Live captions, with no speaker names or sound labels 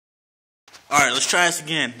Alright, let's try this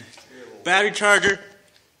again. Battery charger.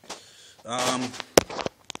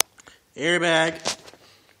 Airbag.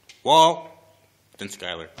 Wall. Then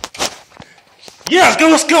Skylar. Yeah,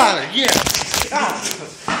 go with Skylar! Yeah!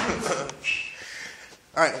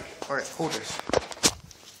 Alright, hold this.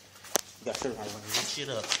 You got to sit around and this shit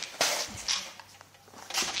up.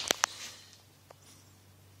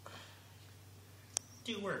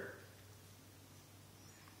 Do work.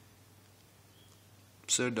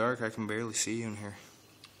 It's so dark I can barely see you in here.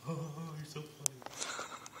 Oh, you're so funny.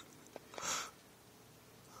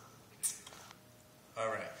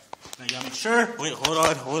 Alright. Now you gotta make sure. Wait, hold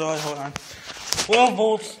on. 12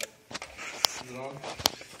 volts. Is it on?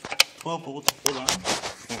 12 volts. Hold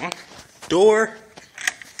on. Door.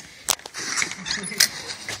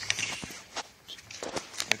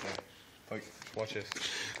 Okay. Like, watch this.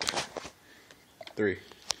 3,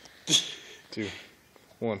 2,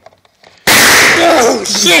 1. Oh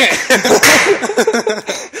shit!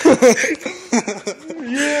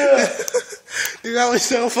 Yeah! Dude, that was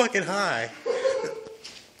so fucking high.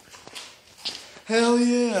 Hell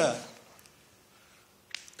yeah!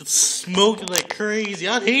 It's smoking like crazy.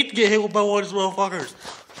 I'd hate to get hit by one of these motherfuckers.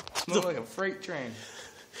 Smells like a freight train.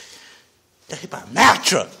 Got hit by a Mack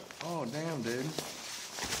truck. Oh, damn, dude.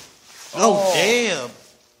 Oh, damn.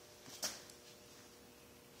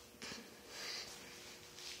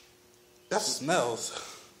 That smells.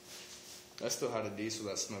 I still had a diesel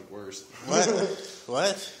that smoked worse. What?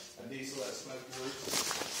 What? A diesel that smoked worse.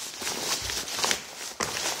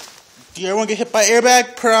 Do you ever want to get hit by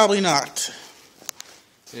airbag? Probably not.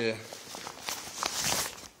 Yeah.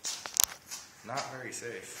 Not very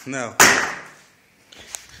safe. No.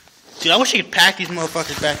 Dude, I wish I could pack these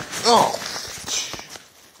motherfuckers back. Oh.